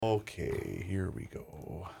Okay, here we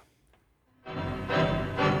go.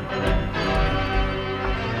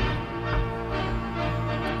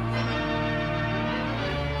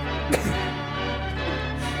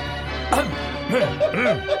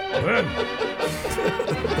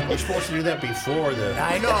 You're supposed to do that before the.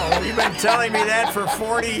 I know. You've been telling me that for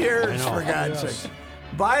 40 years, for God's sake.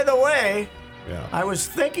 By the way, I was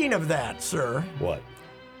thinking of that, sir. What?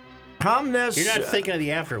 Come this. You're not thinking of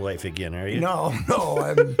the afterlife again, are you? No.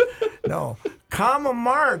 No. Come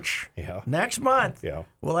March next month,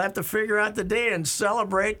 we'll have to figure out the day and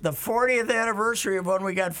celebrate the 40th anniversary of when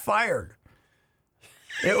we got fired.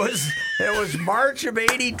 It was March of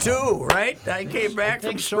 '82, right? I came back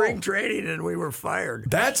from spring training and we were fired.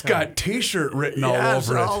 That's got T-shirt written all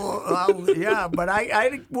over it. Yeah, but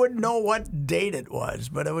I wouldn't know what date it was,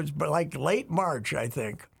 but it was like late March, I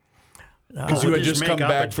think. Because you had just come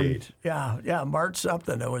back from. Yeah, March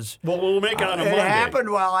something. It was. Well, we'll make it on a Monday. It happened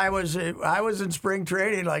while I was in spring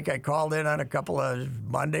training. Like I called in on a couple of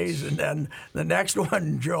Mondays, and then the next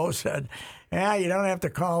one, Joe said, "Yeah, you don't have to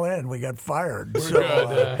call in. We got fired."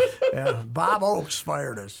 Bob Oakes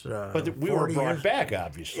fired us. But we were brought back,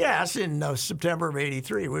 obviously. Yes, in September of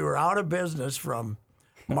 '83. We were out of business from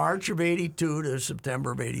March of '82 to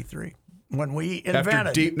September of '83. When we invented,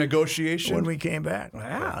 after deep negotiation, when we came back,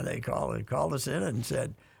 they called us in and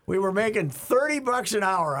said we were making $30 an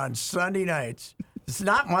hour on Sunday nights. It's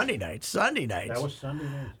not Monday nights, Sunday nights. That was Sunday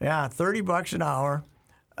night. Yeah, $30 an hour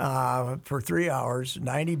for 3 hours,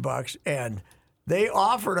 $90, and they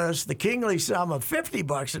offered us the kingly sum of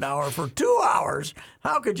 $50 an hour for 2 hours.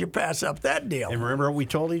 How could you pass up that deal? And remember what we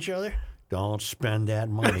told each other? Don't spend that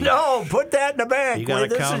money. No, put that in the bank. You got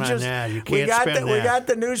to count on that. You can't spend that. We got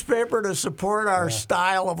the newspaper to support our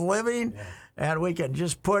style of living, and we can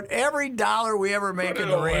just put every dollar we ever make in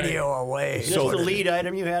the radio away. Is this the lead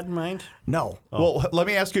item you had in mind? No. Well, let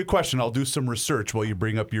me ask you a question. I'll do some research while you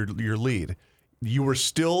bring up your lead. You were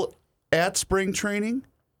still at spring training?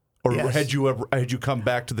 Or had you come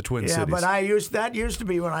back to the Twin Cities? Yeah, but that used to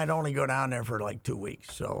be when I'd only go down there for like 2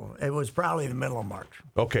 weeks. So it was probably the middle of March.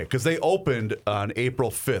 Okay, because they opened on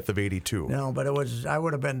April 5th of '82. No, but I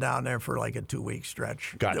would have been down there for like a 2-week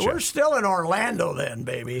stretch. Gotcha. We're still in Orlando then,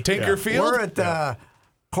 baby. Tinker Field? We're at the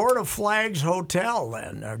Court of Flags Hotel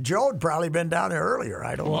then. Joe had probably been down there earlier.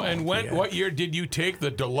 I don't know. Well, and what year did you take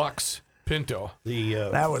the deluxe Pinto?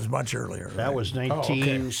 That was much earlier. That was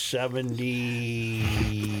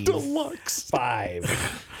 1970. Deluxe.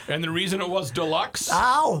 5. And the reason it was deluxe?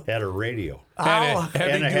 Ow! Had a radio.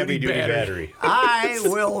 And a heavy-duty battery. I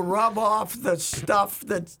will rub off the stuff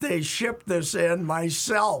that they shipped this in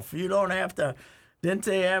myself. You don't have to. Didn't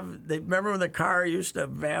they remember when the car used to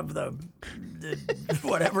have the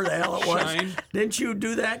whatever the hell it was? Shine. Didn't you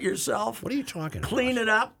do that yourself? What are you talking about? Clean it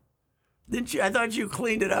up? Didn't you? I thought you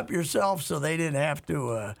cleaned it up yourself so they didn't have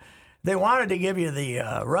to. They wanted to give you the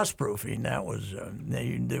rust proofing. That was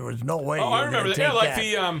there was no way. I remember that.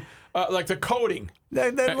 Yeah, like the coating.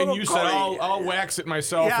 And you said I'll wax it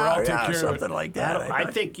myself, or I'll take care of it. Something like that. I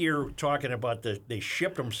think you're talking about they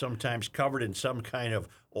shipped them sometimes covered in some kind of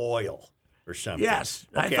oil or something. Yes,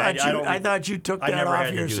 okay, I thought you took that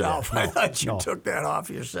off yourself. I thought you took that off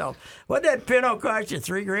yourself. What did that Pinto cost you?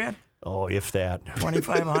 $3,000? Oh, if that.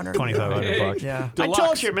 2,500. $2,500. Yeah. Deluxe, I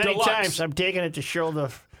told you many deluxe. times I'm taking it to show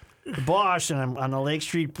the boss, and I'm on the Lake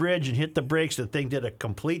Street Bridge and hit the brakes. The thing did a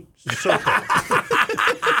complete circle.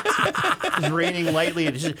 It was raining lightly,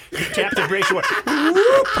 and just tapped the brakes and went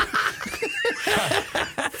whoop.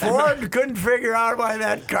 Ford couldn't figure out why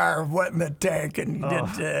that car went in the tank, and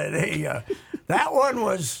that one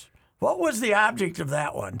was. What was the object of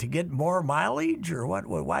that one? To get more mileage, or what?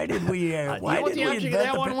 Why did we? Why did the we object invent of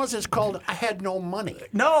that one was? It's called "I Had No Money."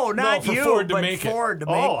 No, not for you, Ford to but make it. Ford to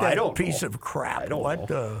make I that don't piece know. of crap. I don't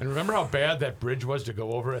know. And remember how bad that bridge was to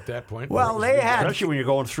go over at that point? Well, they had, Especially when you're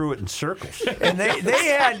going through it in circles. and they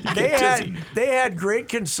had great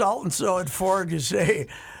consultants though at Ford to say,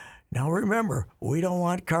 now remember, we don't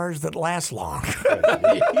want cars that last long.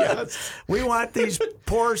 Yes. We want these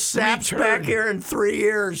poor saps back here in 3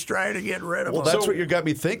 years trying to get rid of Well, them. that's what you got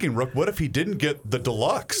me thinking, Rook. What if he didn't get the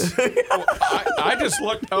deluxe? I just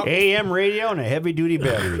looked up. AM radio and a heavy-duty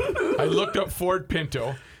battery. I looked up Ford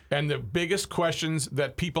Pinto, and the biggest questions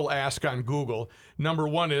that people ask on Google, number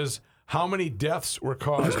one is, how many deaths were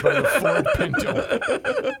caused by the Ford Pinto?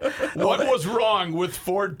 What was wrong with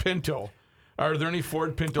Ford Pinto? Are there any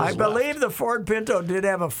Ford Pintos I left? believe the Ford Pinto did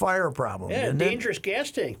have a fire problem. Yeah, a didn't it? dangerous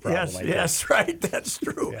gas tank problem. Yes, yes, right. That's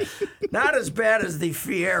true. Not as bad as the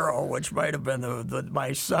Fiero, which might have been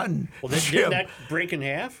my son. Well, didn't that break in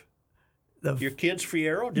half? Your kid's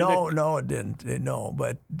Fiero? No, it didn't. No,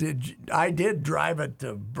 but I did drive it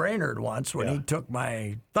to Brainerd once when he took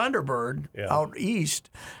my Thunderbird out east,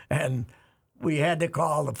 and we had to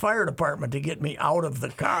call the fire department to get me out of the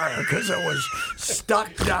car because it was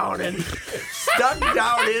stuck down in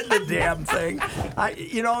the damn thing.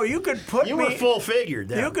 You could put You me. were full figured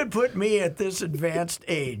then. You could put me at this advanced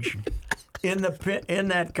age in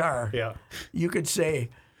that car. Yeah. You could say,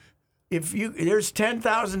 there's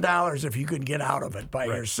 $10,000 if you could get out of it by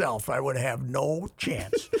yourself, I would have no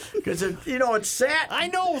chance because it sat. I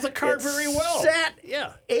know the car very well. Sat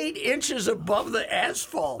Yeah. 8 inches above the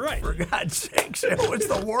asphalt. Right. For God's sakes, it was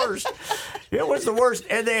the worst. It was the worst,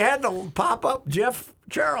 and they had the pop up. Jeff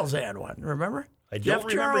Charles had one. Remember? I don't Jeff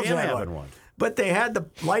remember Charles him had having one. But they had the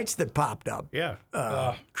lights that popped up. Yeah.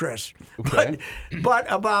 Chris. But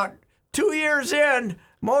about 2 years in,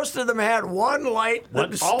 most of them had one light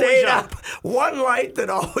that stayed up. One light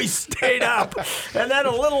that always stayed up. And then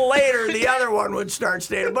a little later, the other one would start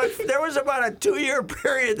staying up. But there was about a 2-year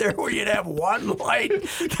period there where you'd have one light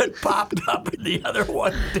that popped up and the other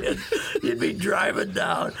one did. You'd be driving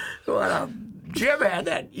down. Jim had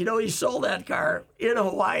that. He sold that car in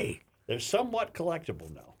Hawaii. They're somewhat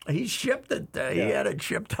collectible now. He shipped it. He had it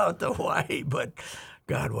shipped out to Hawaii. But,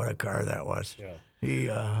 God, what a car that was. Yeah.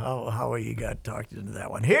 How he got talked into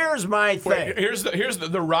that one. Here's my thing. Here's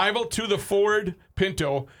the rival to the Ford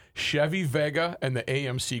Pinto, Chevy Vega, and the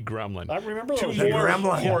AMC Gremlin. I remember those. Two more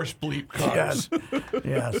Gremlin. horse bleep cars.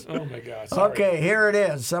 Yes. Oh my God. Sorry. Okay, here it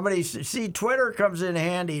is. Somebody see Twitter comes in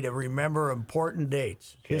handy to remember important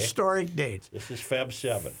dates, historic dates. This is Feb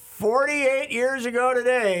 7. 48 years ago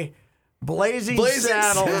today, Blazing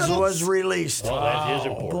Saddles was released. Oh, that is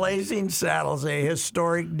important. Blazing Saddles, a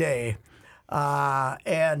historic day.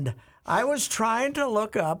 And I was trying to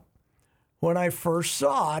look up when I first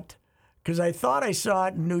saw it, because I thought I saw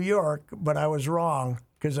it in New York, but I was wrong,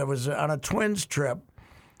 because I was on a Twins trip.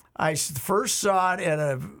 I first saw it at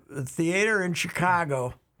a theater in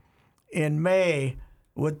Chicago in May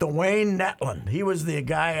with Dwayne Netlin. He was the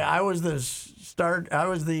guy. I was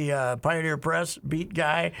the Pioneer Press beat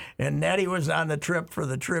guy, and Nettie was on the trip for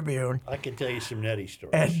the Tribune. I can tell you some Nettie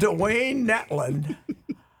stories. And Dwayne Netlin,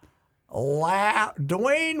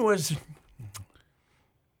 Dwayne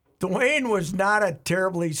was not a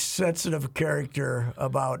terribly sensitive character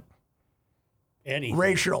about Anything.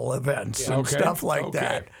 racial events and stuff like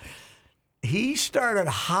that. He started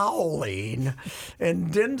howling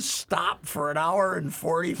and didn't stop for an hour and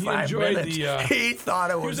 45 enjoyed minutes. the, He thought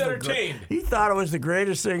it was entertained. He thought it was the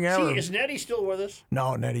greatest thing ever. See, is Nettie still with us?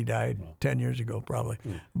 No, Nettie died 10 years ago, probably.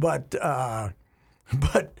 But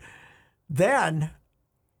then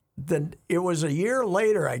it was a year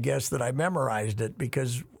later, I guess, that I memorized it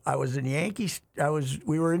because I was in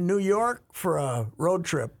we were in New York for a road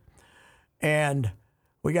trip, and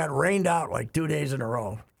we got rained out like 2 days in a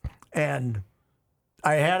row. And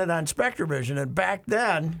I had it on SpectraVision, and back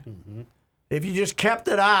then, if you just kept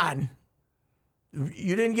it on,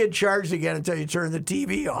 you didn't get charged again until you turned the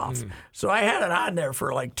TV off. So I had it on there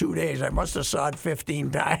for like 2 days. I must have saw it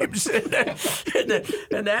 15 times.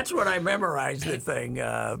 and that's when I memorized the thing,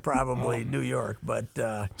 probably New York. But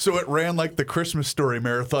So it ran like the Christmas Story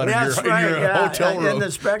marathon in that's your, right, in your hotel room. in the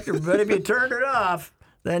Spectrum. But if you turned it off,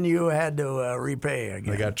 then you had to repay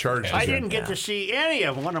again. They got charged. I again. didn't get to see any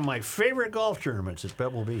of one of my favorite golf tournaments at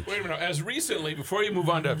Pebble Beach. Wait a minute. As recently, before you move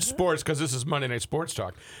on to sports, because this is Monday Night Sports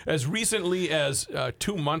Talk, as recently as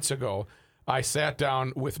 2 months ago, I sat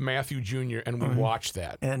down with Matthew Jr. and we watched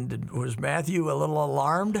that. And was Matthew a little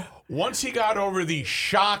alarmed? Once he got over the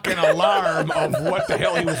shock and alarm of what the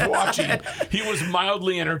hell he was watching, he was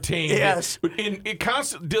mildly entertained. Yes. In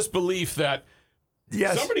constant disbelief that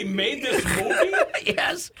Yes. somebody made this movie?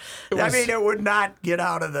 Yes. I mean, it would not get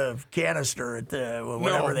out of the canister at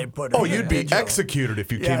whatever they put Oh, in you'd the be digital. executed if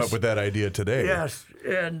you came Yes. up with that idea today. Yes.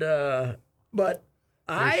 And, but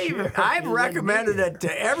I've recommended it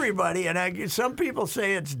to everybody, and some people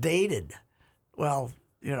say it's dated. Well,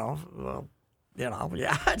 yeah,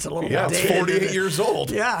 it's a little Yeah, dated. it's 48 years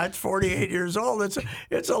old. Yeah, it's 48 years old.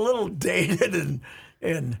 It's a little dated,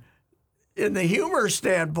 and in the humor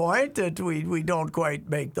standpoint, that we don't quite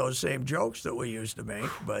make those same jokes that we used to make.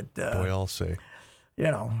 But Boy, I'll say.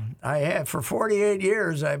 I have for 48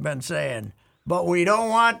 years I've been saying, but we don't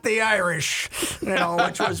want the Irish,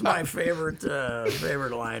 which was my favorite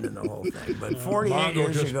line in the whole thing. But 48 Mongo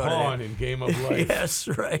years just ago, pawn in Game of Life. yes,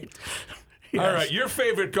 right. All right, your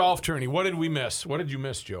favorite golf tourney. What did we miss? What did you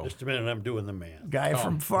miss, Joe? Just a minute, I'm doing the math. Guy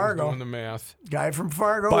from Fargo. Doing the math. Guy from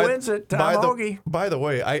Fargo wins it. Tom Hoagie. By the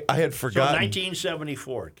way, I had So forgotten.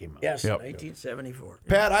 1974 it came out. Yes, Yep. 1974.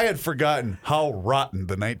 Pat, I had forgotten how rotten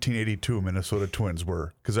the 1982 Minnesota Twins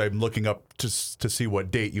were because I'm looking up to see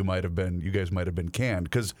what date you guys might have been canned.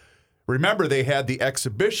 Because remember, they had the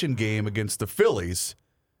exhibition game against the Phillies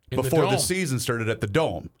before the Dome. season started at the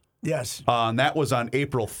Dome. Yes. And that was on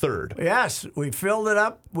April 3rd. Yes, we filled it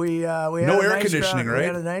up. We had No a air nice conditioning, crowd. right? We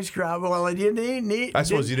had a nice crowd. Well, I didn't need. I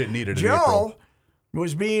suppose you didn't need it in Joe April.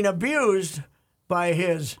 was being abused by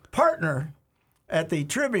his partner at the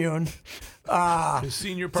Tribune. His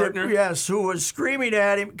senior partner? Yes, who was screaming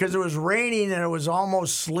at him because it was raining and it was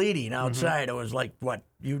almost sleeting outside. It was like, what,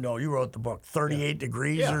 you wrote the book, 38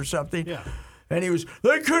 degrees or something. Yeah. And he was,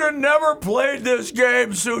 they could have never played this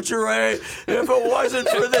game, Suchere, if it wasn't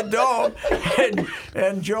for the Dome.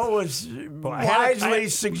 And Joe was wisely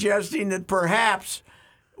suggesting that perhaps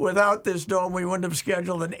without this Dome, we wouldn't have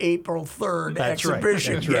scheduled an April 3rd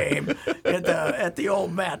exhibition game at the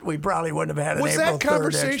old Met. We probably wouldn't have had an Was April that 3rd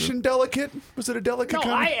conversation delicate? Was it a delicate No,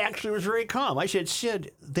 conversation? I actually was very calm. I said,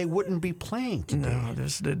 Sid, they wouldn't be playing today. No,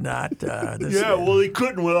 this did not. Well, he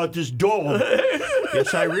couldn't without this Dome.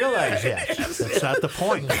 Yes, I realize that. That's not the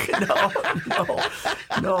point.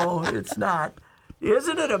 No, it's not.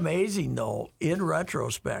 Isn't it amazing, though, in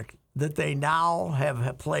retrospect, that they now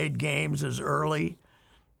have played games as early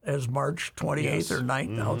as March 28th or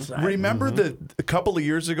 9th outside? Remember a couple of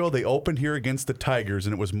years ago, they opened here against the Tigers,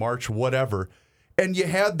 and it was March whatever, and you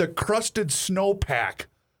had the crusted snowpack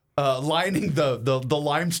lining the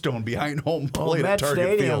limestone behind home plate Met at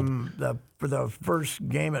Target Field. Stadium, for the first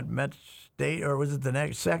game at Met State, or was it the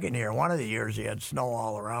second year? One of the years he had snow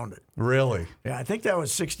all around it. Really? Yeah, I think that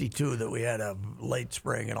was 62 that we had a late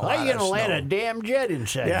spring and a lot How of you gonna snow. land a damn jet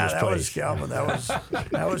inside Yeah, this that place? was Calvin.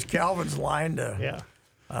 That was Calvin's line to. Yeah.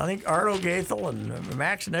 I think Arno Gaethel and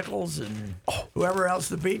Max Nichols and whoever else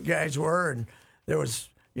the beat guys were, and there was,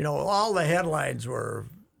 all the headlines were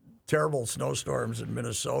terrible snowstorms in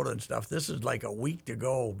Minnesota and stuff. This is like a week to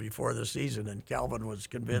go before the season, and Calvin was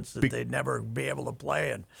convinced that they'd never be able to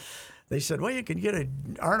play. And they said, well,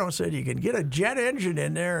 Arno said you can get a jet engine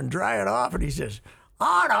in there and dry it off. And he says,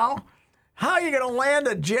 Arno, how are you going to land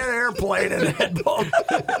a jet airplane in that boat?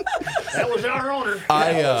 That was our owner.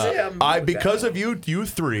 Because of you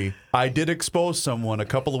three, I did expose someone a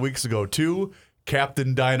couple of weeks ago to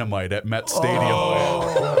Captain Dynamite at Met Stadium.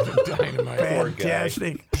 Dynamite.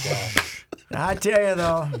 Fantastic. I tell you,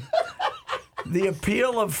 though, the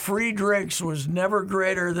appeal of free drinks was never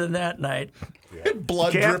greater than that night.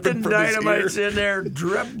 Blood Captain dripping from Dynamite's his ear. in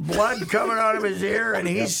there, blood coming out of his ear, and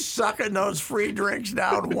he's sucking those free drinks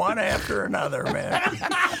down one after another, man.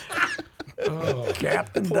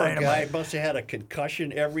 Captain Poor Dynamite. guy must have had a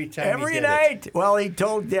concussion every time Every he did night. Well, he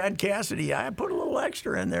told Dan Cassidy, I put a little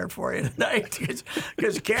extra in there for you tonight.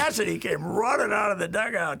 Because Cassidy came running out of the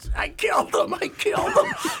dugouts. I killed him.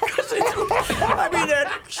 'Cause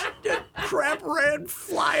that crap ran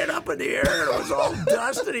flying up in the air. It was all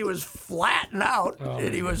dust, and he was flattened out.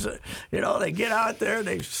 And he was, they get out there,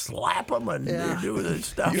 they slap him, and they do the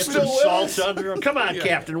stuff. Get some salts under him. Come on,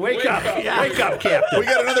 Captain, wake up. Wake up, Captain. We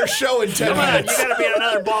got another show in 10 Come on, minutes. you got to be at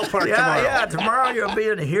another ballpark tomorrow. Yeah, tomorrow you'll be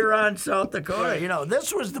in Huron, South Dakota.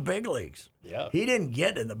 This was the big leagues. Yeah. He didn't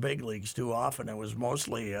get in the big leagues too often. It was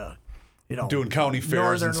mostly, Doing county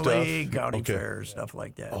fairs Northern and stuff. League, county Okay. fairs, stuff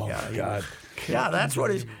like that. Oh, yeah, my God. that's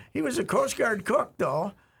what he was a Coast Guard cook,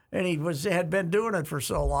 though. And he had been doing it for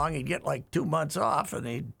so long, he'd get like 2 months off, and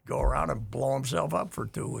he'd go around and blow himself up for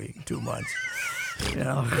 2 months.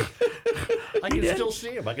 I can still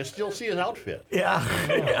see him. I can still see his outfit. Yeah.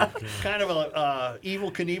 Kind of a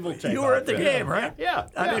Evil Knievel type. You were at the outfit. game, right? Yeah.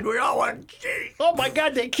 I mean, we all went, gee. Oh my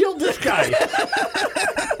God, they killed this guy.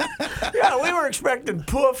 Yeah, we were expecting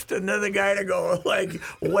poofed, and then the guy to go,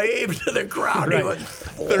 wave to the crowd. He was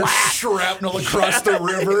There's flat. shrapnel across the It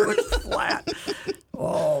river. was flat.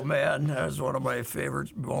 Oh, man, that was one of my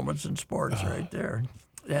favorite moments in sports right there.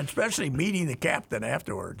 And especially meeting the captain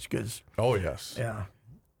afterwards, because, Oh, yes. yeah,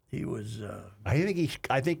 he was, I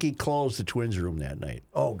think he closed the Twins room that night.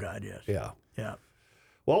 oh, God, yes. Yeah. Yeah.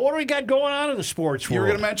 Well, what do we got going on in the sports You world? were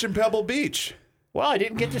going to mention Pebble Beach. Well, I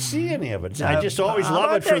didn't get to see any of it. I just always How love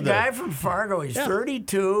about it for that guy from Fargo. He's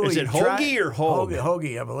 32. Is He it Hoagie or Hogue?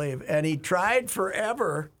 Hoagie, I believe. And he tried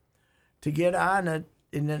forever to get on it,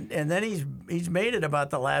 and then he's made it about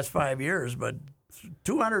the last 5 years, but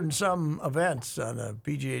 200 and some events on the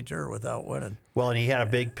PGA Tour without winning. Well, and he had a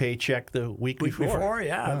big paycheck the week before.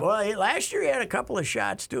 Yeah. Well, last year he had a couple of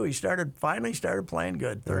shots too. He finally started playing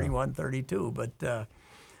good, 31, 32. But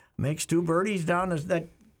makes 2 birdies down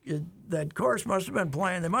that course. Must have been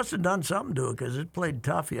playing. They must have done something to it because it played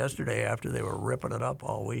tough yesterday after they were ripping it up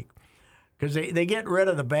all week. Because they get rid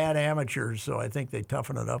of the bad amateurs, so I think they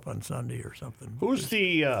toughen it up on Sunday or something. Who's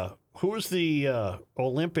the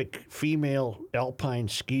Olympic female alpine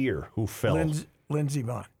skier who fell? Lindsey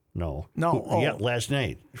Vonn. No. No. Yeah, last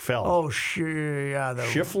night fell. Oh, sure. Yeah,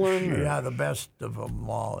 Schifflin? Yeah, the best of them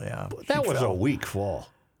all. Yeah, that She was fell. a weak fall.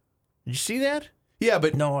 Did you see that? Yeah,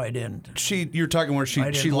 but No, I didn't. you're talking where I she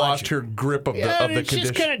didn't lost watch her grip of the it's condition.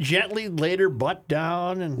 just kind of gently laid her butt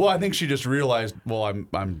down, and Well, I think she just realized, well,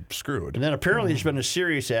 I'm screwed. then apparently there's been a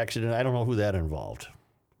serious accident. I don't know who that involved.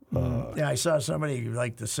 Yeah, I saw somebody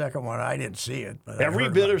like the second one. I didn't see it. But I Every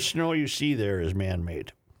heard bit about of snow you see there is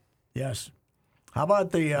man-made. Yes. How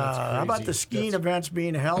about the skiing events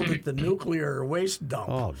being held at the nuclear waste dump?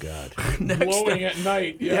 Oh God! Blowing at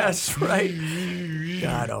night. Yeah. Yes, right.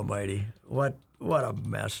 God Almighty, what a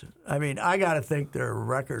mess! I mean, I got to think they're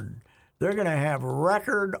going to have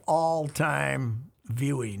record all-time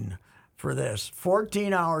viewing for this.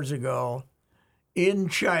 14 hours ago in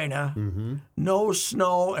China, no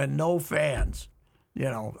snow and no fans. You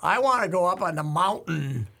know, I want to go up on the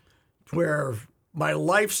mountain where my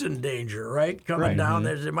life's in danger, right? Coming down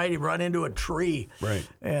there, they might run into a tree. Right.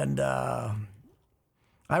 And I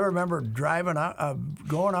remember driving up,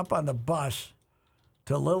 going up on the bus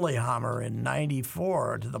to Lillehammer in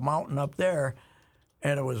 '94 to the mountain up there,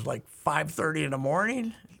 and it was like 5:30 in the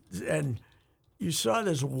morning, and you saw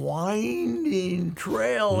this winding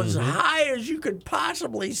trail as high as you could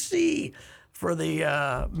possibly see for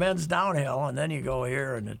the men's downhill, and then you go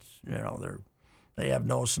here, and it's they have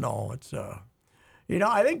no snow. It's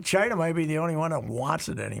I think China might be the only one that wants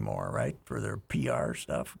it anymore, right, for their PR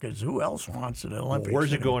stuff. Because who else wants an Olympics?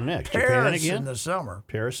 Where's it going next? Paris Japan again? in the summer.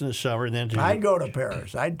 Paris in the summer, and then to I'd go to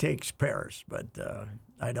Paris. I'd take Paris, but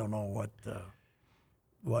I don't know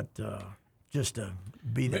what just to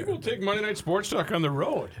be there. Maybe we'll take Monday Night Sports Talk on the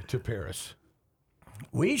road to Paris.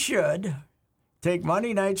 We should take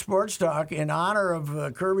Monday Night Sports Talk in honor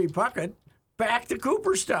of Kirby Puckett back to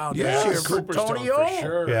Cooperstown this year for Cooperstown Tony O. for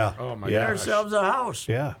sure. Yeah. Oh my Get gosh. ourselves a house.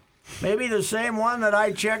 Yeah. Maybe the same one that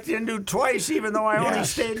I checked into twice, even though I only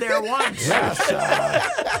stayed there once.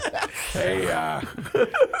 Hey,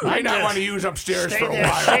 I not want to use upstairs for a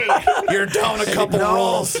while. You're down a couple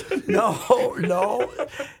rolls. No.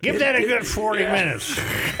 Give that a good 40 minutes.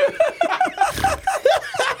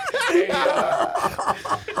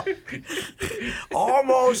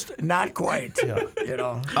 Almost, not quite.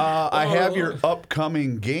 I have your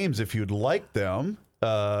upcoming games if you'd like them.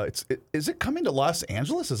 Is it coming to Los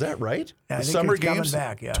Angeles? Is that right? Yeah, I the think Summer it's coming Games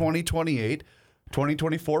back, yeah. 2028,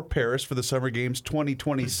 2024 Paris for the Summer Games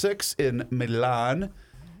 2026 in Milan.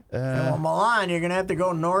 Well, Milan, you're going to have to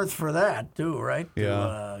go north for that too, right?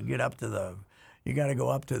 Yeah. To get up to you got to go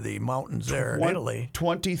up to the mountains there in Italy.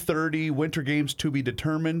 2030 Winter Games to be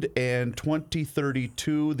determined, and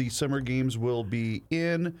 2032 the Summer Games will be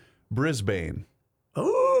in Brisbane.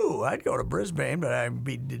 Ooh, I'd go to Brisbane, but I'd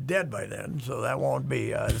be dead by then, so that won't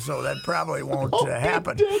be. So that probably won't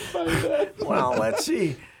happen. Well, let's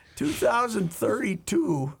see.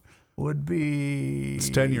 2032 would be. It's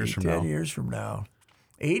 10 years from now. 10 years from now.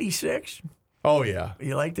 86. Oh yeah.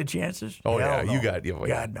 You like the chances? Oh yeah. Hell no. You got.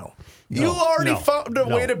 God no. You already No. found a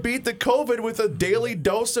way to beat the COVID with a daily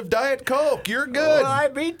dose of Diet Coke. You're good. Well, I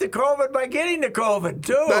beat the COVID by getting the COVID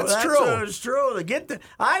too. That's true. It's true.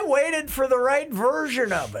 I waited for the right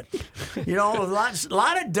version of it. A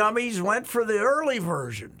lot of dummies went for the early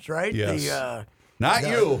versions, right? Yes. Not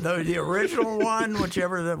you. The original one,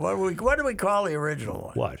 whichever. What do we call the original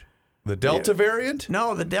one? What? The Delta variant?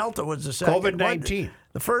 No, the Delta was the second. COVID-19.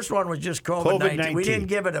 The first one was just COVID-19. COVID-19. We didn't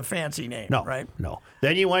give it a fancy name, No. right? No.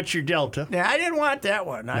 Then you want your Delta. Yeah, I didn't want that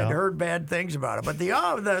one. I'd heard bad things about it. But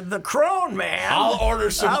the Crone, man. I'll order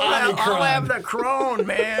some I'll Omicron. have the Crone,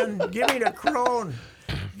 man. Give me the Crone.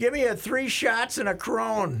 Give me 3 shots and a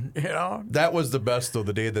Crone, That was the best, though,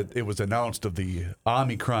 the day that it was announced of the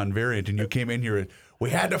Omicron variant, and you came in here and we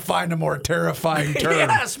had to find a more terrifying term.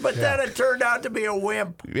 Yes, but then it turned out to be a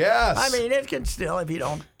wimp. Yes. I mean, it can still, if you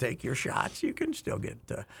don't take your shots, you can still get.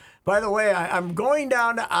 By the way, I'm going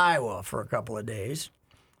down to Iowa for a couple of days.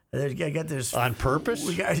 I got this On purpose?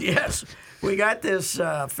 We got this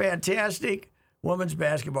fantastic women's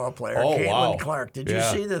basketball player, Oh, Caitlin wow. Clark. Did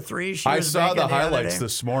Yeah. you see the 3 she I was saw making the other highlights day?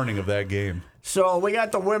 this morning of that game. So we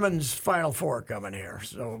got the women's Final Four coming here.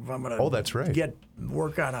 So I'm going to that's right.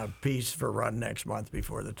 work on a piece for Run next month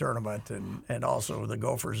before the tournament, and also the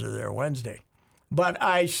Gophers are there Wednesday. But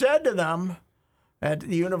I said to them at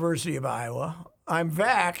the University of Iowa, I'm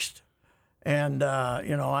vaxxed, And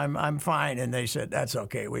I'm fine. And they said, that's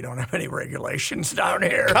okay. We don't have any regulations down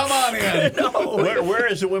here. Come on in. Where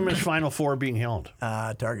is the women's Final Four being held?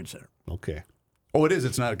 Target Center. Okay. Oh, it is.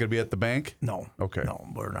 It's not going to be at the bank? No. Okay. No,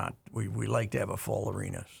 we're not. We like to have a full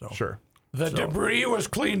arena. So Sure. The debris was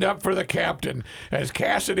cleaned up for the captain as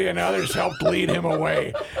Cassidy and others helped lead him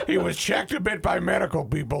away. He was checked a bit by medical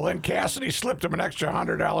people. Then Cassidy slipped him an extra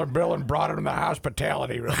 $100 bill and brought him to the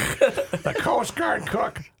hospitality room. The Coast Guard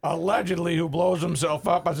cook, allegedly who blows himself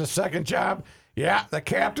up as a second job, yeah, the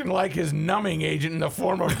captain liked his numbing agent in the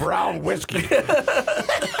form of brown whiskey.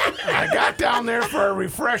 I got down there for a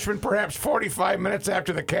refreshment perhaps 45 minutes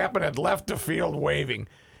after the captain had left the field waving.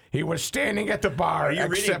 He was standing at the bar. Are you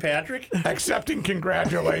reading Patrick? Accepting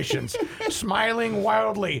congratulations, smiling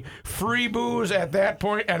wildly. Free booze at that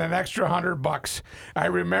point and an extra $100. I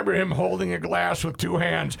remember him holding a glass with two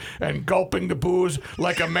hands and gulping the booze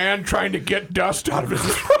like a man trying to get dust out of his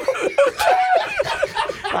throat.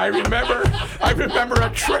 I remember a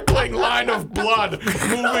trickling line of blood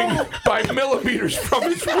moving by millimeters from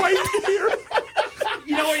his right ear.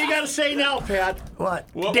 You know what you got to say now, Pat? what?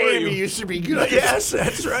 What were Damn, you? you used to be good. Yes,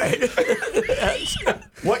 that's right.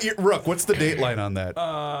 What year, Rook, what's the date line on that?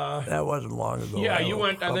 That wasn't long ago. Yeah, That you was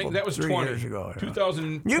went. I think that was 3 20 years ago. Yeah.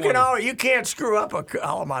 2020. You can't screw up a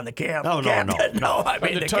column on the camp. No. No, I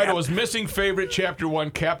mean The title was Missing Favorite, Chapter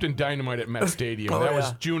 1, Captain Dynamite at Met Stadium. That was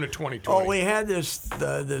yeah. June of 2020. Oh, we had this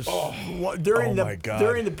during my God.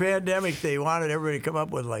 during the pandemic. They wanted everybody to come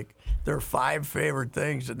up with like their 5 favorite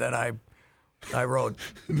things, and then I wrote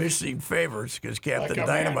missing favorites because Captain Like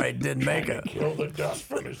a man Dynamite didn't make it. Kill the dust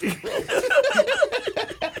from his throat.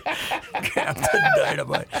 Captain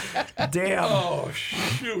Dynamite. Damn. Oh,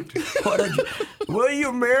 shoot. Will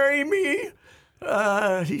you marry me?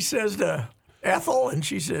 He says to Ethel, and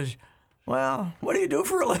she says, well, what do you do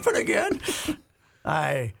for a living again?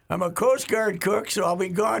 I'm a Coast Guard cook, so I'll be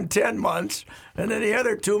gone 10 months. And then the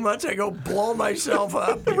other 2 months, I go blow myself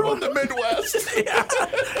up. From the Midwest.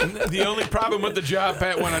 The only problem with the job,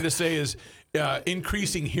 Pat, wanted to say is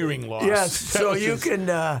increasing hearing loss. Yes, so you can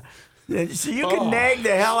nag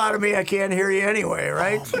the hell out of me. I can't hear you anyway,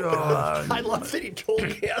 right? So, I love that he told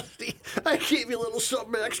Cassidy, I gave you a little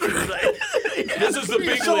something extra tonight. This is the You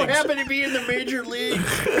big so leagues. happy to be in the major league.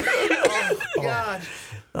 Oh, God.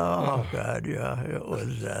 oh God, yeah, it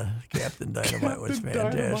was Captain Dynamite was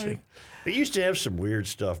fantastic. They used to have some weird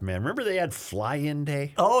stuff, man. Remember they had fly-in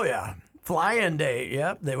day? Oh yeah. Fly-in day,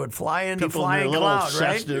 yep. They would fly into People in their Flying little Cloud,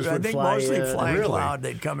 right? Cessnas I would think fly mostly in. Flying Really? Cloud.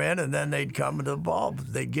 They'd come in and then they'd come to the ball.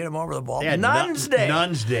 They'd get them over the ball. They had Nuns Day.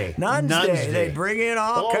 Nuns Day. Nuns Nuns Day. Day. They'd bring in The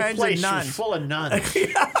all whole kinds of place was nuns. full of nuns.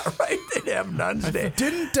 Yeah, right. They'd have Nuns Day.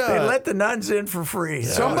 Didn't, they let the nuns in for free.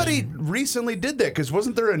 Somebody recently did that because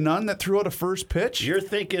wasn't there a nun that threw out a first pitch? You're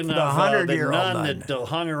thinking The of the 100-year-old nun nun. that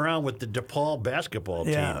hung around with the DePaul basketball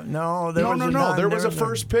team. Yeah, no, there no, was no, a no. nun. There was a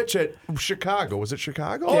first pitch at Chicago. Was it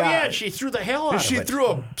Chicago? Oh, Yeah. yeah, she threw the hell out of She it. threw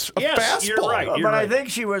a Yes, fastball. you're right. But You're I right. think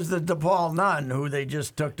she was the DePaul nun who they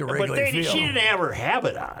just took to But Wrigley she Field. didn't have her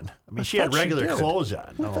habit on. I mean, she had thought she regular did. clothes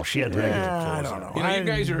on. No, she had regular I clothes don't on. know. You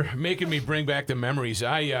guys are making me bring back the memories.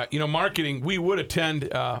 Marketing, we would attend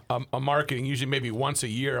a marketing, usually maybe once a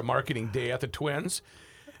year, a marketing day at the Twins.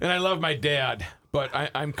 And I love my dad, but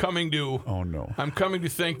I'm coming to... Oh, no. I'm coming to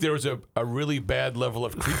think there was a really bad level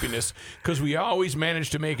of creepiness because we always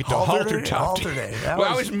managed to make it to Halter Halter Day? Top Halter Day. Day. That We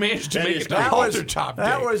was- always managed to that make is it to great. Halter Top Day.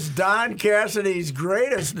 That was Don Cassidy's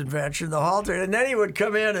greatest invention, the halter. And then he would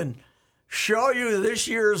come in and show you this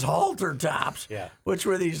year's halter tops, Yeah. which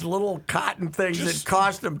were these little cotton things that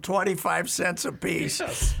cost him 25 cents a piece.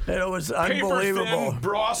 Yes. And it was Paper-thin unbelievable.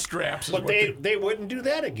 bra straps. Is But what they wouldn't do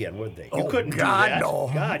that again, would they? You Oh, couldn't God, do that. no.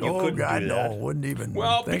 God, you oh, couldn't God, do no. that. Wouldn't even.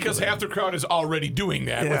 Well, think because of it. half the crowd is already doing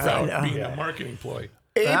that Yeah, without yeah. being a marketing ploy.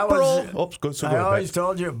 That April. was- Oops, go, so I go ahead, always Pat.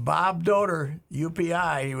 told you, Bob Doder,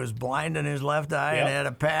 UPI, he was blind in his left eye Yep. and had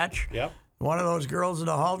a patch. Yep. One of those girls in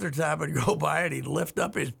a halter top would go by and he'd lift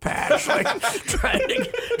up his patch, like trying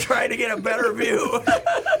to get a better view.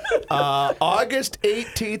 August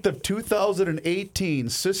 18th of 2018,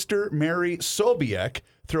 Sister Mary Sobiek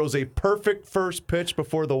throws a perfect first pitch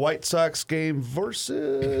before the White Sox game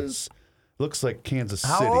versus, looks like Kansas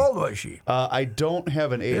City. How old was she? I don't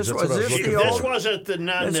have an age. This That's was what I was this looking the for. This old- wasn't the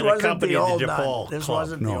nun This that wasn't accompanied the old the nun. DePaul This club.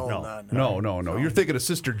 wasn't the old nun. No. You're thinking of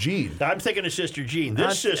Sister Jean. I'm thinking of Sister Jean.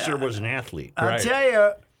 This sister was an athlete. I'll Right. tell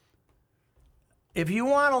you, if you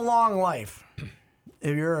want a long life,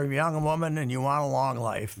 if you're a young woman and you want a long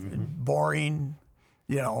life, boring,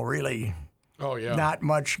 really Oh, yeah. not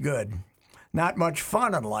much good. Not much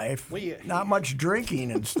fun in life. Well, Not much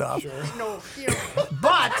drinking and stuff. No,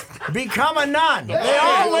 But become a nun. They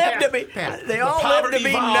all lived to be. They all lived to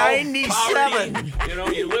be 97.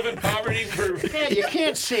 Poverty, you live in poverty for. Yeah, you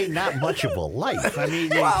can't say not much of a life. I mean,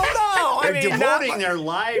 Well, no, I they're mean, devoting not, their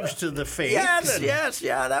lives to the faith. and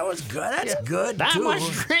yeah, that was good. That's good Not too.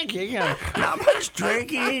 much drinking. Not much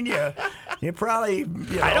drinking. You probably.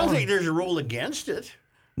 I don't think there's a rule against it.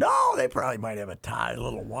 No, they probably might have a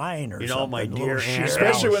little wine or something. my a little dear share. Aunt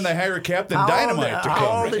Especially when they hire Captain Dynamite to How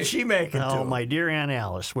come. old did she make it No, to? my dear Aunt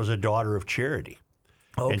Alice was a daughter of charity.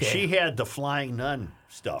 Okay. And she had the flying nun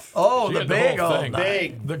stuff. Oh, She the had big whole old thing. night.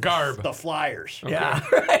 Big, The garb. the flyers. Yeah.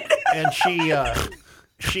 And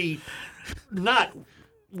she, not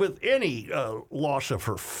with any loss of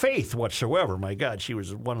her faith whatsoever. My God, she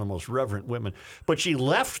was one of the most reverent women. But she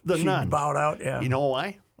left the She nun. bowed out. Yeah. You know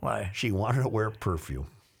why? Why? She wanted to wear perfume.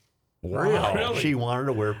 Really? She wanted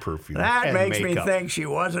to wear perfume. That and makes me makeup. think she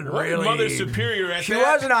wasn't really. Mother Superior at She that.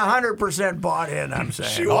 wasn't 100% bought in. I'm saying.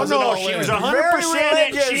 She Oh wasn't no, all she in. was Very 100%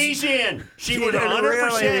 in. religious. She's in. She was didn't 100%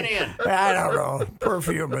 really- in. I don't know.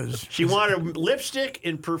 Perfume is. She wanted lipstick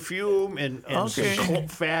and perfume and Okay. some cult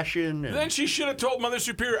fashion. And Then she should have told Mother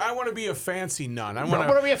Superior, "I want to be a fancy nun. I want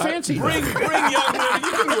wanna be a fancy Bring young women.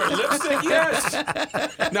 You can wear lipstick,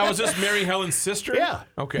 yes." Now, was this Mary Helen's sister? Yeah.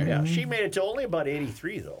 Okay. Yeah, she made it to only about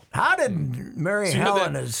 83, though. How did Mary So you know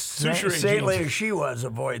Helen, that as suturing saintly genes. as she was,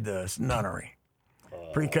 avoid the nunnery?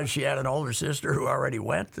 Because she had an older sister who already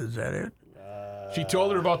went. Is that it? She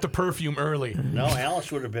told her about the perfume early. No, Alice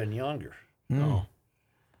would have been younger. Well,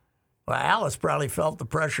 Alice probably felt the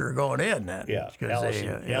pressure going in then. Yeah, because Alice, they,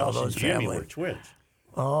 and, you know, Alice those and Jimmy family. were twins.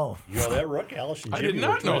 Oh, You know that, Rook? Alice and I Jimmy did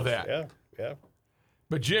not were know twins. that. Yeah, yeah.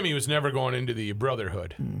 But Jimmy was never going into the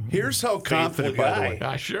brotherhood. Here's how confident, by the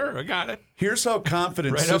guy. way. Sure, I got it. Here's how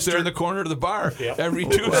confident Right up Sister. there in the corner of the bar every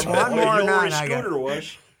Tuesday. one more You know where nun I got. Scooter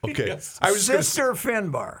was. Okay. Yes. I was just gonna Sister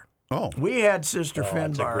Finbar. Oh. We had Sister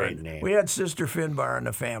that's a Finbar. great name. We had Sister Finbar in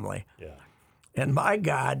the family. Yeah. And my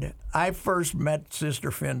God, I first met Sister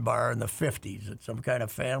Finbar in the 50s at some kind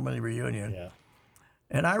of family reunion. Yeah.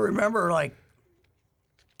 And I remember like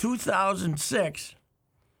 2006,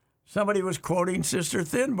 somebody was quoting Sister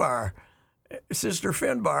Finbar,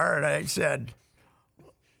 and I said,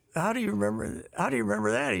 how do you remember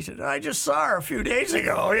that? He said, I just saw her a few days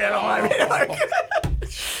ago. You know, I mean, like,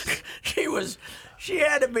 she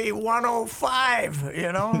had to be 105,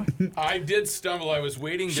 you know? I did stumble. I was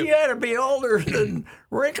waiting She to. had to be older than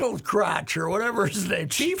Wrinkled Crotch or whatever his name,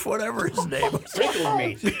 Chief, whatever his name was. Wrinkled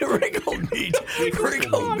meat. Wrinkled meat.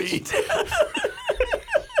 Wrinkled meat.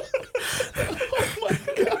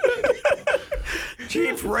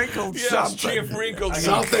 Chief Wrinkled Yes, something. Chief Wrinkled.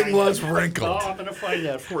 Something was Oh, wrinkled. I'm going to find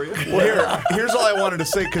that for you. Well, here's all I wanted to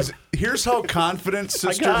say, because here's how confident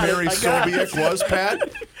Sister got it, Mary I got Sobiek was, Pat.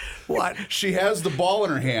 What? She has the ball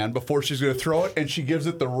in her hand before she's going to throw it, and she gives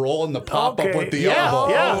it the roll and the pop up Okay, with the yeah,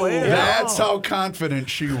 elbow. yeah. That's how confident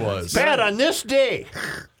she was. Pat, on this day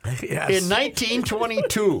Yes. in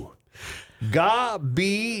 1922,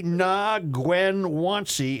 Gabi Na Gwen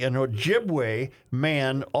Wansi, an Ojibwe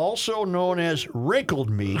man also known as Wrinkled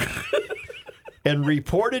Meat, and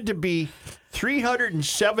reported to be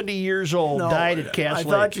 370 years old, No, died at Cass I Lake.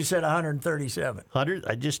 thought you said 137. 100,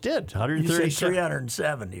 I just did. You said 137.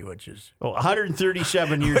 370, which is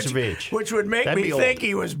 137 years of age. which would make That'd me be old. think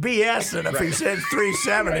he was BSing if he said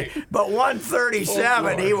 370. But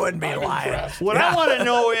 137, he wouldn't be lying. What I want to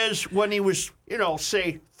know is when he was,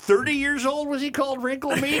 say, 30 years old, was he called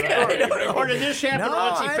Wrinkled Meat? Or did this happen No,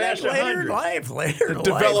 once he I passed think later in 100? life. Later in life.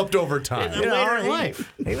 Developed over time. You know, Later in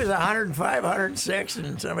life. He was 105, 106,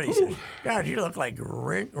 and somebody said, God, you look like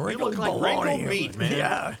wrinkled look like bologna." wrinkled meat, man.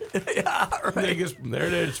 Yeah. Yeah, right. Vegas, there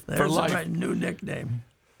it is for There's life. my new nickname.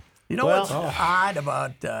 You know Well- what's odd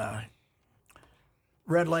about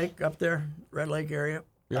Red Lake up there, Red Lake area?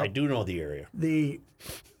 I do know the area. The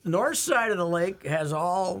north side of the lake has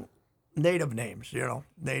all native names,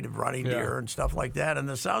 native running deer and stuff like that. And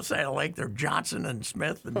the south side of the lake, they're Johnson and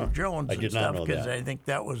Smith and Jones I and did not stuff know because that. I think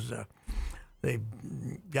that was they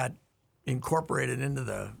got incorporated into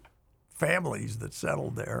the families that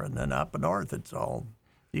settled there. And then up north, it's all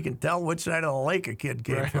you can tell which side of the lake a kid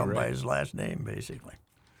came from by his last name, basically.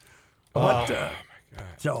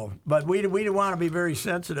 But we want to be very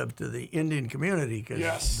sensitive to the Indian community because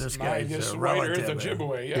Yes, this my guy's this a White Earth relative.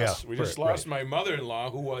 Ojibwe. Yes, Yeah, we just lost my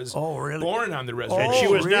mother-in-law, who was really? born on the reservation. And she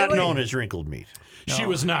was not really? known as Wrinkled Meat. She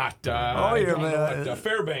was not. you're I don't know what,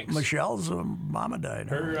 Fairbanks. Michelle's mama died.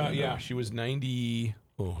 Her, yeah, she was 90.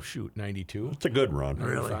 Oh shoot, 92. It's a good run.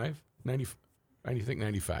 95? 90, I think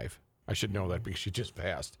 95. I should know that because she just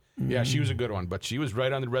passed. Yeah, she was a good one, but she was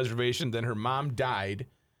right on the reservation. Then her mom died,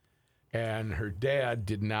 and her dad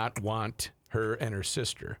did not want her and her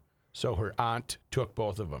sister so her aunt took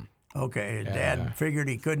both of them. Okay, his dad figured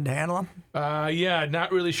he couldn't handle them? Yeah,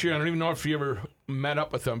 not really sure. I don't even know if you ever met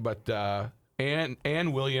up with them, but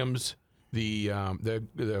Ann Williams, the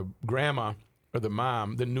grandma or the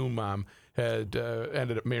mom, the new mom, had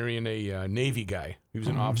ended up marrying a Navy guy. He was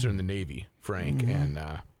an officer in the Navy, Frank, and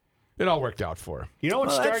it all worked out for her. You know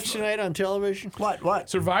what starts tonight on television? What?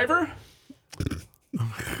 Survivor?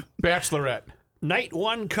 Bachelorette. Night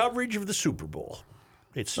 1 coverage of the Super Bowl.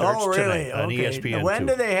 It starts Oh, really? tonight on ESPN2. When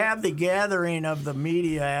do they have the gathering of the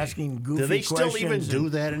media asking goofy Do they questions? still even do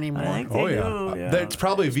that anymore? I think they do, yeah. That's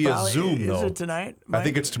probably via Zoom, though. Is it tonight? I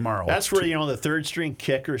think it's tomorrow. That's where, the third string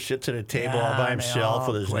kicker sits at a table all by Yeah, himself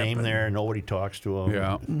they with his all name clipping. there and nobody talks to him.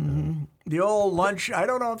 Yeah. The old lunch. I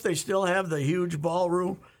don't know if they still have the huge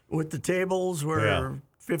ballroom with the tables where Yeah.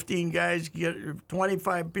 15 guys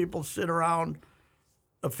 25 people sit around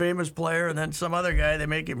a famous player and then some other guy. They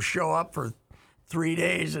make him show up for 3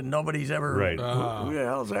 days and nobody's ever. Right. Who the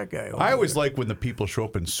hell's that guy? I always like when the people show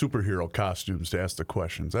up in superhero costumes to ask the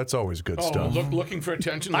questions. That's always good stuff. Looking for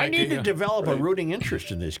attention. I like need the, to develop a rooting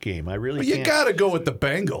interest in this game. I really You can't. got to go with the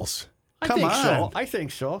Bengals. Come on. So. I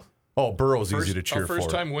think so. Oh, Burrow's easy to cheer for.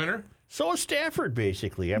 First-time winner. So is Stafford,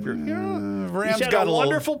 basically. After Rams he's had got a a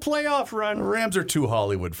wonderful playoff run. The Rams are too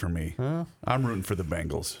Hollywood for me. I'm rooting for the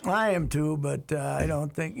Bengals. I am too, but I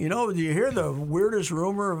don't think. Do you hear the weirdest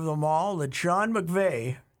rumor of them all? That Sean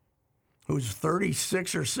McVay, who's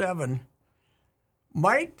 36 or 7,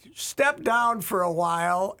 might step down for a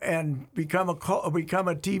while and become a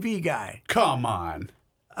TV guy. Come on.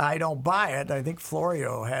 I don't buy it. I think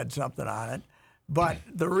Florio had something on it. But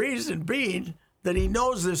the reason being that he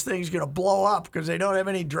knows this thing's going to blow up because they don't have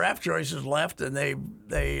any draft choices left, and they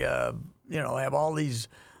have all these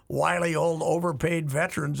wily old overpaid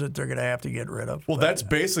veterans that they're going to have to get rid of. Well, that's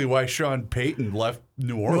basically why Sean Payton left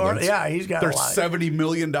New Orleans. Yeah, he's got There's a lot. $70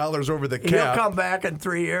 million over the He'll cap. come back in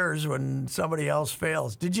 3 years when somebody else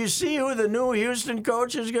fails. Did you see who the new Houston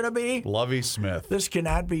coach is going to be? Lovie Smith. This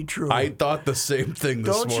cannot be true. I thought the same thing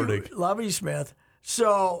this morning. Lovie Smith.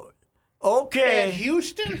 So, okay.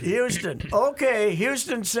 Houston? Okay,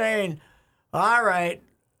 Houston saying, all right,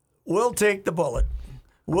 we'll take the bullet.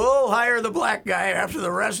 We'll hire the black guy after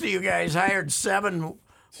the rest of you guys hired 7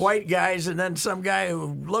 white guys and then some guy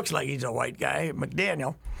who looks like he's a white guy,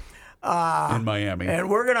 McDaniel. In Miami. And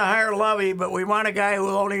we're going to hire Lovey, but we want a guy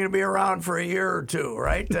who's only going to be around for a year or 2,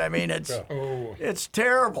 right? I mean, it's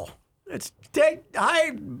terrible.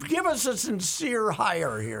 Give us a sincere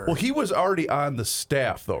hire here. Well, he was already on the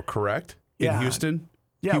staff, though, correct? In Yeah. Houston?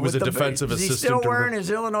 Yeah, he was a with defensive Is he assistant. still wearing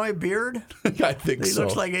his Illinois beard? I think He so.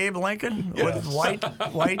 looks like Abe Lincoln with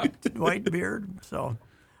white beard. So,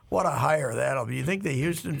 what a hire that'll be. You think the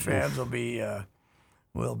Houston fans will be?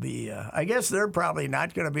 I guess they're probably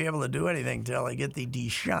not going to be able to do anything till they get the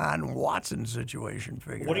Deshaun Watson situation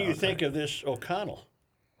figured out. What do you think of this O'Connell?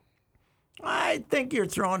 I think you're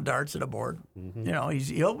throwing darts at a board.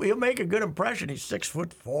 He'll make a good impression. He's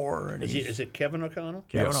 6'4", and Is it Kevin O'Connell?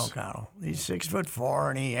 Kevin Yes. O'Connell. He's 6'4",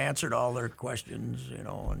 and he answered all their questions.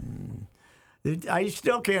 And I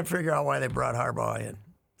still can't figure out why they brought Harbaugh in.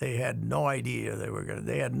 They had no idea they were going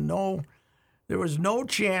to. There was no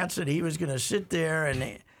chance that he was going to sit there,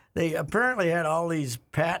 and they apparently had all these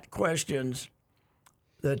pat questions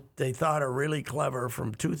that they thought are really clever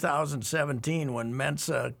from 2017 when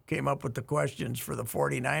Mensa came up with the questions for the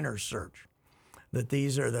 49ers search. That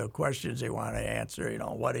these are the questions they want to answer.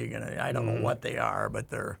 What are you going to? I don't know what they are,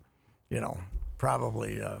 but they're,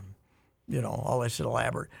 probably, all this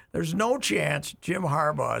elaborate. There's no chance Jim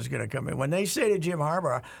Harbaugh is going to come in. When they say to Jim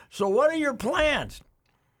Harbaugh, so what are your plans?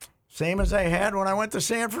 Same as I had when I went to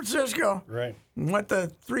San Francisco. Right. Went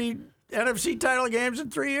to 3 NFC title games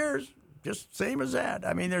in 3 years. Just same as that.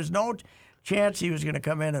 I mean, there's no chance he was going to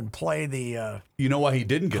come in and play the. You know why he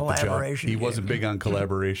didn't get the job? Collaboration He game. wasn't big on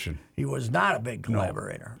collaboration. He was not a big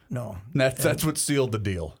collaborator. No. That's what sealed the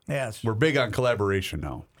deal. Yes. We're big on collaboration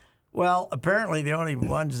now. Well, apparently the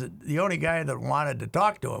only guy that wanted to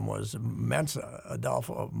talk to him was Mensa,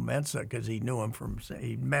 Adolfo Mensa, because he knew him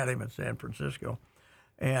he met him at San Francisco,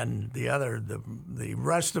 and the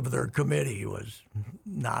rest of their committee was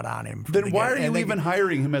not on him. Then why are you even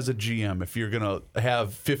hiring him as a GM if you're going to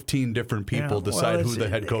have 15 different people decide who the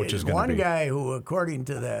head coach is going to be? One guy who, according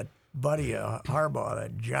to that buddy Harbaugh,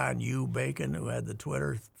 that John U. Bacon, who had the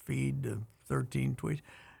Twitter feed, 13 tweets,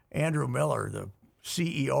 Andrew Miller, the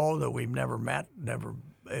CEO that we've never met,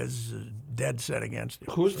 is dead set against him.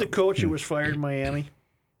 Who's the coach who was fired in Miami?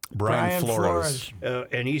 Brian Flores.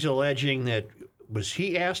 And he's alleging that was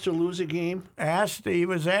he asked to lose a game? He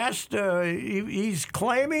was asked. He's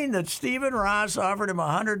claiming that Stephen Ross offered him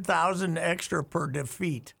 $100,000 extra per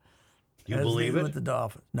defeat. You believe it? With the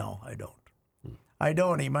Dolphins. No, I don't. I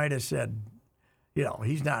don't. He might have said,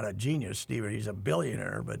 he's not a genius, Stephen. He's a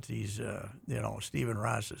billionaire, but he's, Stephen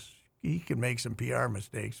Ross he can make some PR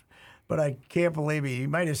mistakes. But I can't believe he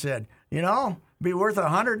might have said, be worth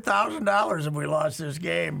 $100,000 if we lost this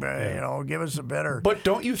game. Give us a better. But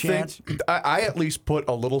don't you chance. think I at least put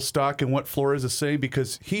a little stock in what Flores is saying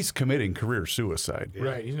because he's committing career suicide.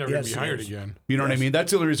 Right. He's never going to be hired again. You know what I mean?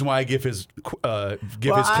 That's the only reason why I give his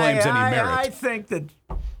claims any merit.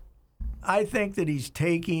 I think that he's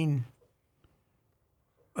taking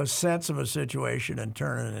a sense of a situation and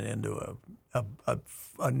turning it into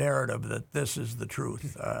a narrative that this is the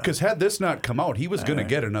truth. Because had this not come out, he was going to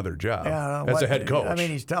get another job as a head coach. I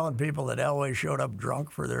mean, he's telling people that Elway showed up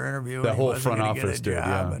drunk for their interview. The whole he front wasn't office get a did,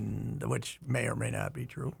 job, yeah. which may or may not be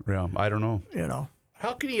true. Yeah, I don't know.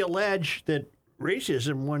 How can he allege that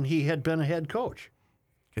racism when he had been a head coach?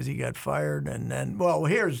 Because he got fired, and then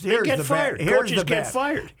here's get the fired. bad. Here's Coaches the get bad.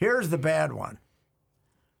 fired. Here's the bad one.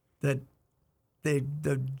 That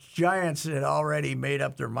the Giants had already made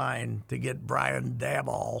up their mind to get Brian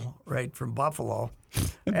Daboll right from Buffalo.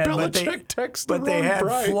 Belichick texted the But they wrong had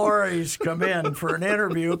Brian. Flores come in for an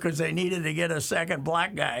interview because they needed to get a second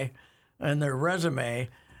black guy in their resume.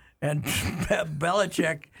 And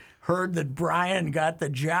Belichick heard that Brian got the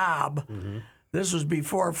job. Mm-hmm. This was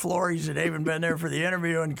before Flores had even been there for the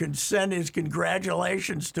interview and could send his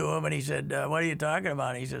congratulations to him. And he said, what are you talking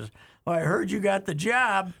about? He says, well, I heard you got the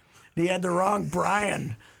job. He had the wrong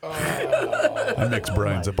Brian. I mix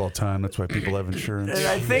Brian's up all the time. That's why people have insurance. And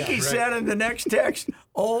I think he said in the next text,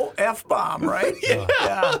 F-bomb, right?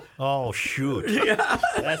 Yeah. Oh, shoot. Yeah.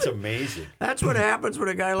 That's amazing. That's what happens when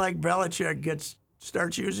a guy like Belichick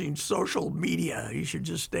starts using social media. He should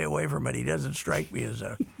just stay away from it. He doesn't strike me as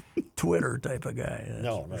a Twitter type of guy.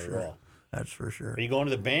 No, not at all. That's for sure. Are you going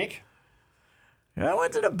to the bank? I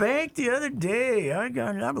went to the bank the other day.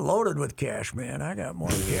 I'm loaded with cash, man. I got more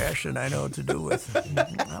cash than I know what to do with.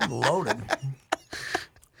 I'm loaded.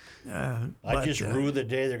 I just rue the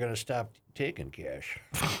day they're going to stop taking cash.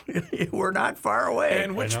 We're not far away.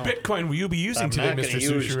 And which Bitcoin will you be using today, Mr.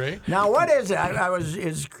 Souchere? Now, what is it?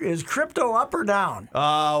 Is crypto up or down?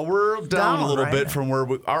 We're down a little right? bit from where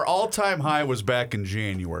our all-time high was back in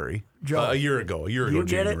January. Joe, a year ago,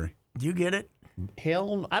 January. Do you get it?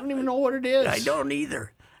 Hell, I don't even know what it is. I don't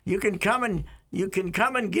either. You can come and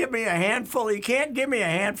give me a handful. You can't give me a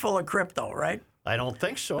handful of crypto, right? I don't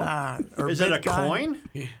think so. Or is it a Bitcoin?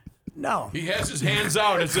 coin? No. He has his hands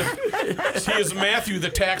out as if he is Matthew the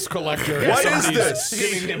tax collector. What is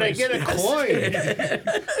this? Can I get a coin?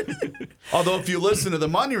 Although, if you listen to the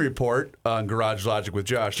Money Report on Garage Logic with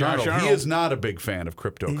Josh Arnold, he is not a big fan of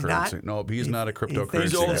cryptocurrency. Not? No, he's not a cryptocurrency.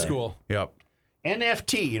 He's old guy. school. Yep.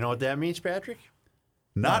 NFT, you know what that means, Patrick?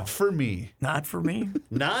 Not for me. Not for me.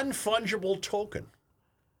 Non-fungible token.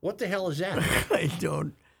 What the hell is that? I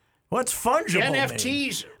don't. What's fungible?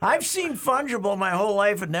 NFTs. mean? I've seen fungible my whole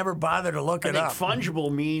life and never bothered to look I it think up.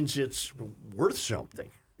 fungible means it's worth something.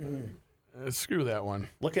 Screw that one.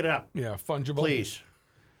 Look it up. Yeah, fungible. Please.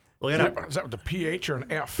 Look it up. Is that with a PH or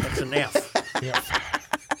an F? It's an F. Yeah.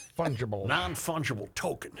 Fungible. Non-fungible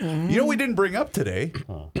token. You know, we didn't bring up today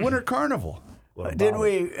Winter Carnival. Did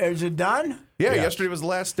we? Is it done? Yeah, yesterday was the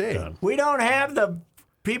last day. We don't have the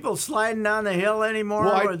people sliding down the hill anymore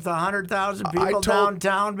with 100,000 people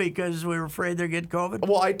downtown because we were afraid they'd get COVID?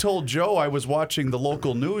 Well, I told Joe I was watching the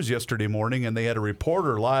local news yesterday morning, and they had a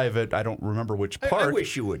reporter live at, I don't remember which I park.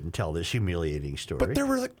 wish you wouldn't tell this humiliating story. But there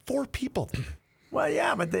were like 4 people there. Well,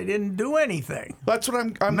 yeah, but they didn't do anything. That's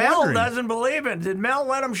what I'm Mel wondering. doesn't believe it. Did Mel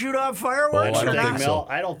let them shoot off fireworks I or don't not? think so.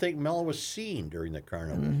 I don't think Mel was seen during the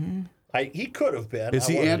carnival. Mm-hmm. He could have been. Is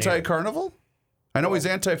I he wasn't here. anti-carnival? I know he's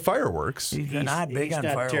anti-fireworks. He's not big He's on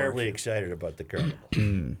not fireworks. terribly excited about the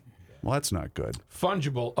carnival. Well, that's not good.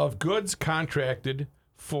 Fungible of goods contracted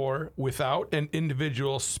for without an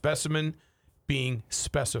individual specimen being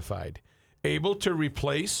specified. Able to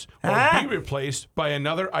replace or be replaced by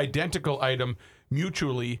another identical item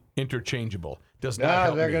mutually interchangeable. Does not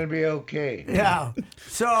help they're me. going to be okay. Yeah.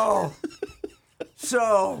 So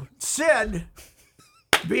Sid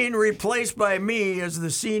being replaced by me as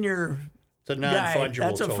the senior It's a guy. non-fungible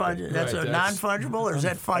That's a token. That's Right, a that's- non-fungible, or is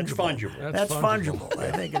that fungible? fungible. That's fungible.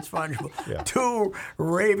 I think it's fungible. 2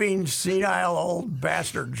 raving, senile old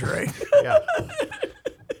bastards, right? Yeah.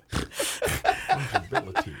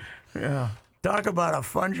 Yeah. Talk about a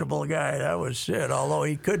fungible guy. That was Sid. Although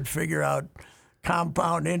he could figure out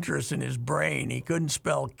compound interest in his brain. He couldn't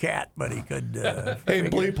spell cat, but he could. Hey,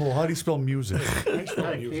 Bleeple, how do you spell music?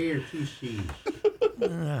 Not a K or 2 C's.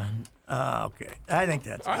 Okay. I think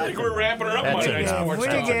that's I think we're wrapping her up That's Monday a Night game. Sports We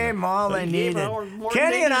Talk. gave them all they gave needed. them more than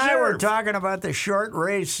Kenny they and I were deserve. talking about the short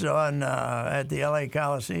race on at the LA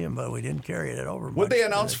Coliseum, but we didn't carry it over. What'd they much.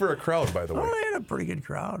 announce for a crowd, by the way? Well, they had a pretty good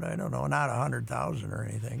crowd. I don't know, not 100,000 or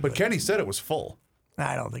anything. But Kenny said it was full.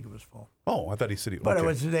 I don't think it was full. Oh, I thought he said he. But okay. it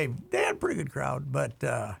was they had a pretty good crowd, but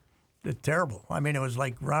it's terrible. I mean, it was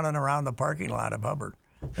like running around the parking lot of Hubbard.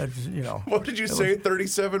 That's, you know. What did you say?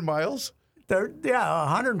 37 miles?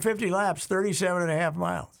 150 laps, 37 and a half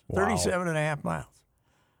miles. Wow. 37 and a half miles.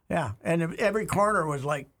 Yeah, and every corner was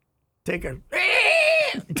like, take a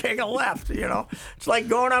left. You know, it's like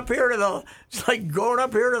going up here to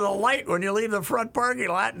the light when you leave the front parking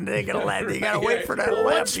lot and taking a left. You got to wait for that What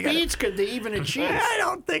left. speeds could they even achieve? I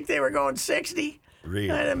don't think they were going 60.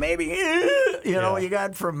 Really? Maybe you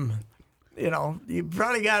got from, you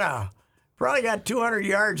probably got 200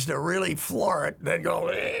 yards to really floor it, then go.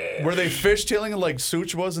 Were they fishtailing like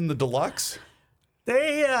Such was in the deluxe?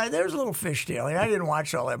 There's a little fishtailing. I didn't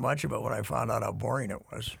watch all that much of it when I found out how boring it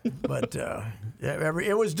was. But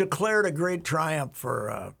it was declared a great triumph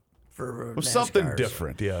for Well, something NASCAR, so-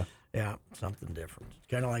 different, yeah. Yeah, something different.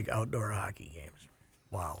 Kind of like outdoor hockey games.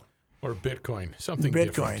 Wow. Or Bitcoin. Something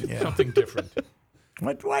Bitcoin, different. yeah. Something different.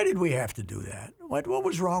 Why did we have to do that? What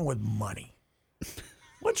was wrong with money?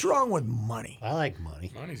 What's wrong with money? I like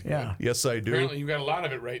money. Money's good. Yeah. Yes, I do. Apparently, you've got a lot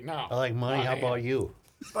of it right now. I like money. How about you?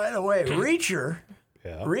 By the way, Reacher,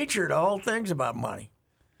 Yeah. the whole thing's about money.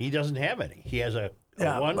 He doesn't have any. He has a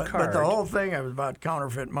Yeah, one but card. the whole thing was about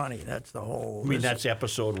counterfeit money. That's the whole. I mean, that's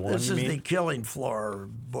episode one. this you is mean? the Killing Floor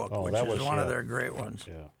book, Oh, which that is was, one of yeah. their great ones.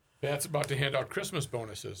 Yeah. Pat's about to hand out Christmas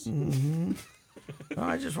bonuses.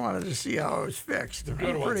 I just wanted to see how it was fixed. good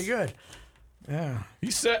Pretty ones. good. Yeah.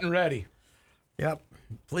 He's set and ready. Yep.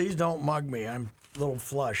 Please don't mug me. I'm a little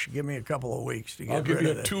flush. Give me a couple of weeks to get I'll give rid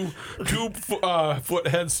you of a it. two-foot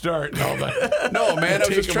head start and all that. No, man, I was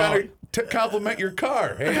Take just him trying to compliment your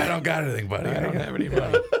car. Hey, I don't got anything, buddy. I don't have any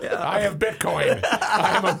money. I have Bitcoin.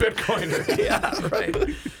 I am a Bitcoiner. Yeah, right.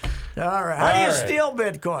 All right. How do you right. steal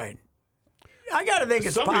Bitcoin? I got to think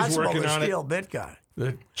it's Somebody's possible working to on it. steal Bitcoin.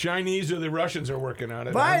 The Chinese or the Russians are working on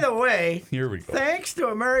it. By the way, Here we go. thanks to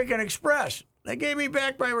American Express, they gave me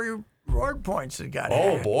back my reward points that got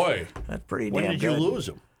Oh, hacked. boy. That's pretty When damn did you good. lose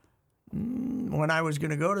them? When I was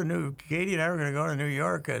going to go to Katie and I were going to go to New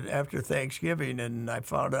York after Thanksgiving, and I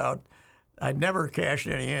found out I'd never cashed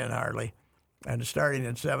any in hardly. And starting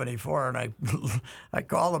in '74, and I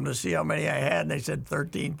called them to see how many I had, and they said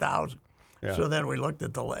 13,000. Yeah. So then we looked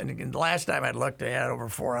at and the last time I looked, they had over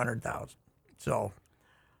 400,000. So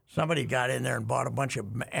somebody got in there and bought a bunch of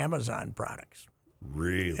Amazon products.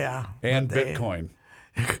 Really? Yeah, And but they- Bitcoin.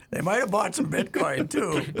 They might have bought some Bitcoin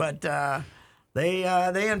too, but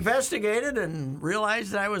they investigated and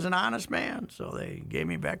realized that I was an honest man, so they gave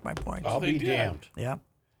me back my points. I'll They be did. damned. Yeah,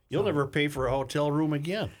 You'll never pay for a hotel room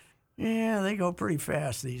again. yeah, they go pretty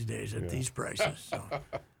fast these days at these prices. So.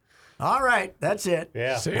 All right, that's it.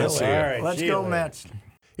 Yeah. See you All later. right. Let's see you go later. Mets.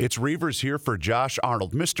 It's Reavers here for Josh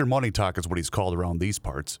Arnold. Mr. Money Talk is what he's called around these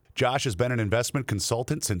parts. Josh has been an investment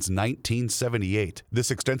consultant since 1978. This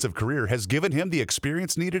extensive career has given him the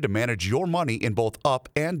experience needed to manage your money in both up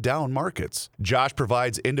and down markets. Josh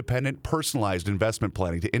provides independent, personalized investment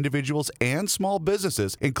planning to individuals and small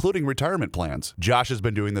businesses, including retirement plans. Josh has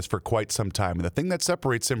been doing this for quite some time, and the thing that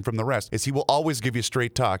separates him from the rest is he will always give you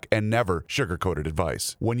straight talk and never sugar-coated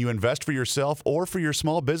advice. When you invest for yourself or for your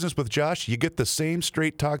small business with Josh, you get the same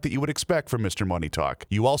straight talk that you would expect from Mr. Money Talk.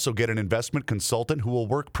 You also get an investment consultant who will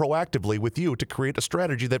work proactively with you to create a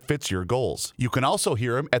strategy that fits your goals. You can also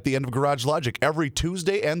hear him at the end of Garage Logic every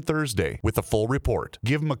Tuesday and Thursday with a full report.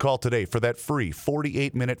 Give him a call today for that free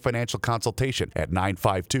 48-minute financial consultation at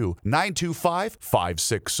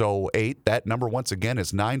 952-925-5608. That number once again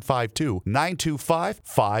is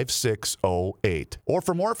 952-925-5608. Or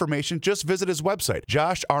for more information, just visit his website,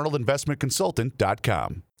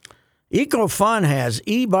 JoshArnoldInvestmentConsultant.com. EcoFun has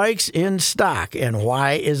e-bikes in stock. And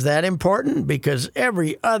why is that important? Because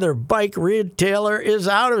every other bike retailer is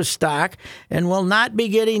out of stock and will not be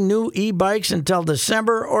getting new e-bikes until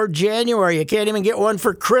December or January. You can't even get one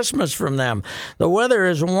for Christmas from them. The weather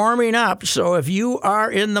is warming up, so if you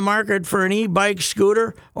are in the market for an e-bike,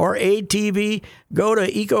 scooter, or ATV, go to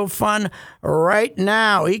EcoFun right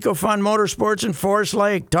now. EcoFun Motorsports in Forest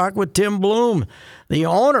Lake. Talk with Tim Bloom, the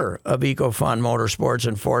owner of EcoFun Motorsports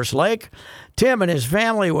in Forest Lake. Tim and his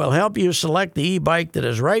family will help you select the e-bike that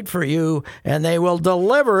is right for you, and they will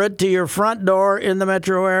deliver it to your front door in the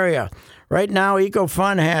metro area. Right now,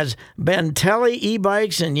 EcoFun has Bentelli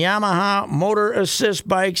e-bikes and Yamaha Motor Assist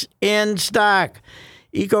bikes in stock.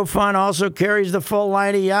 EcoFun also carries the full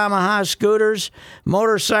line of Yamaha scooters,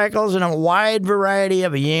 motorcycles, and a wide variety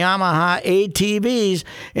of Yamaha ATVs,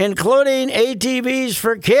 including ATVs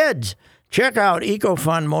for kids. Check out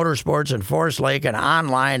EcoFun Motorsports in Forest Lake and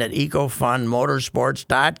online at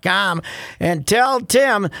ecofunmotorsports.com and tell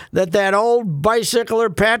Tim that old bicycler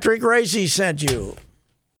Patrick Racy sent you.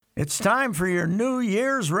 It's time for your New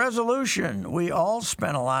Year's resolution. We all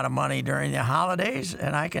spend a lot of money during the holidays,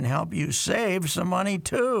 and I can help you save some money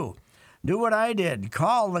too. Do what I did.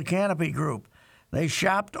 Call the Canopy Group. They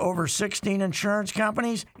shopped over 16 insurance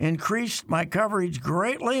companies, increased my coverage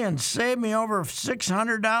greatly, and saved me over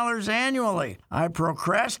 $600 annually. I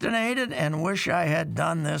procrastinated and wish I had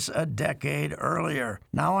done this a decade earlier.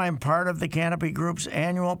 Now I'm part of the Canopy Group's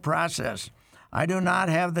annual process. I do not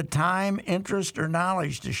have the time, interest, or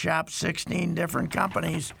knowledge to shop 16 different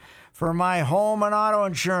companies for my home and auto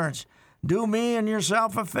insurance. Do me and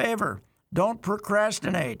yourself a favor. Don't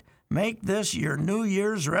procrastinate. Make this your New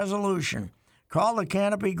Year's resolution. Call the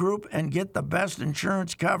Canopy Group and get the best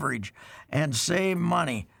insurance coverage and save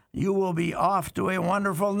money. You will be off to a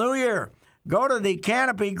wonderful new year. Go to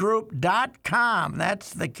thecanopygroup.com.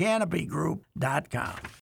 That's thecanopygroup.com.